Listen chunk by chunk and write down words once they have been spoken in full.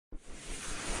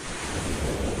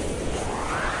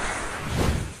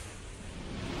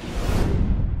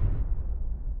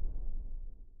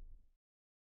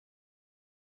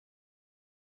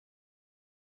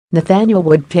Nathaniel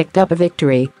Wood picked up a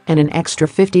victory and an extra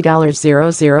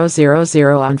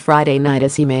 $50,000 on Friday night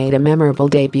as he made a memorable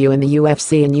debut in the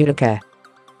UFC in Utica.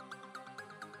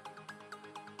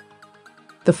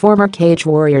 The former Cage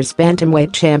Warriors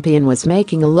bantamweight champion was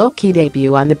making a low-key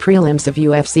debut on the prelims of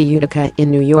UFC Utica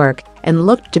in New York and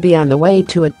looked to be on the way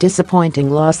to a disappointing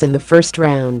loss in the first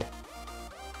round.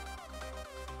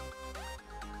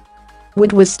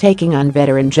 Wood was taking on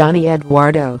veteran Johnny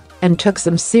Eduardo and took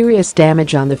some serious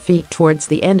damage on the feet towards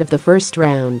the end of the first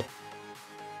round.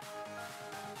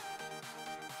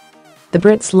 The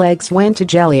Brit's legs went to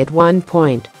jelly at one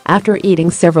point after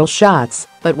eating several shots,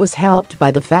 but was helped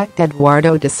by the fact that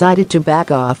Eduardo decided to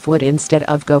back off Wood instead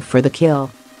of go for the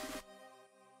kill.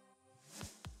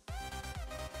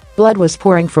 Blood was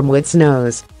pouring from Wood's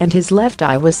nose, and his left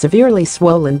eye was severely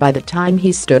swollen by the time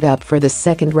he stood up for the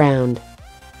second round.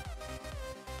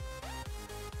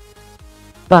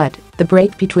 But the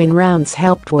break between rounds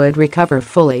helped Wood recover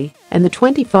fully, and the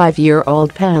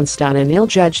 25-year-old pounced on an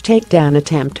ill-judged takedown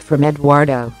attempt from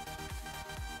Eduardo.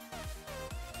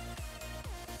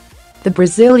 The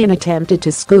Brazilian attempted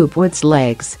to scoop Wood's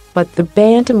legs, but the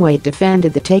bantamweight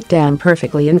defended the takedown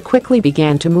perfectly and quickly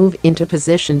began to move into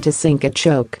position to sink a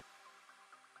choke.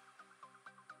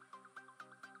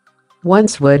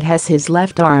 Once Wood has his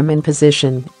left arm in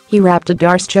position, he wrapped a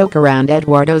darce choke around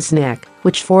Eduardo's neck,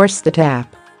 which forced the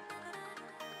tap.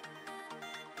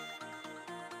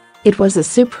 It was a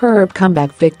superb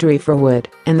comeback victory for Wood,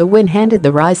 and the win handed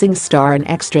the rising star an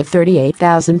extra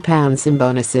 £38,000 in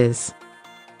bonuses.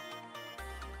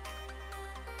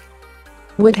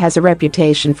 Wood has a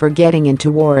reputation for getting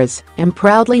into wars and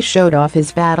proudly showed off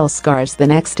his battle scars the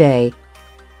next day.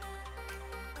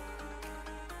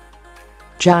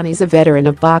 "Johnny's a veteran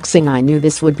of boxing. I knew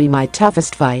this would be my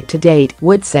toughest fight to date,"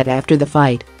 Wood said after the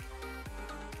fight.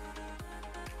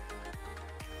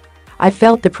 "I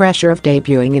felt the pressure of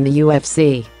debuting in the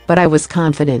UFC, but I was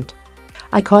confident.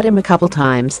 I caught him a couple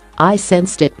times, I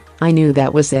sensed it, I knew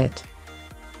that was it.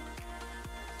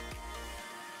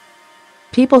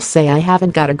 People say I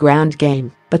haven't got a ground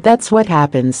game, but that's what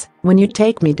happens when you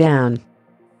take me down."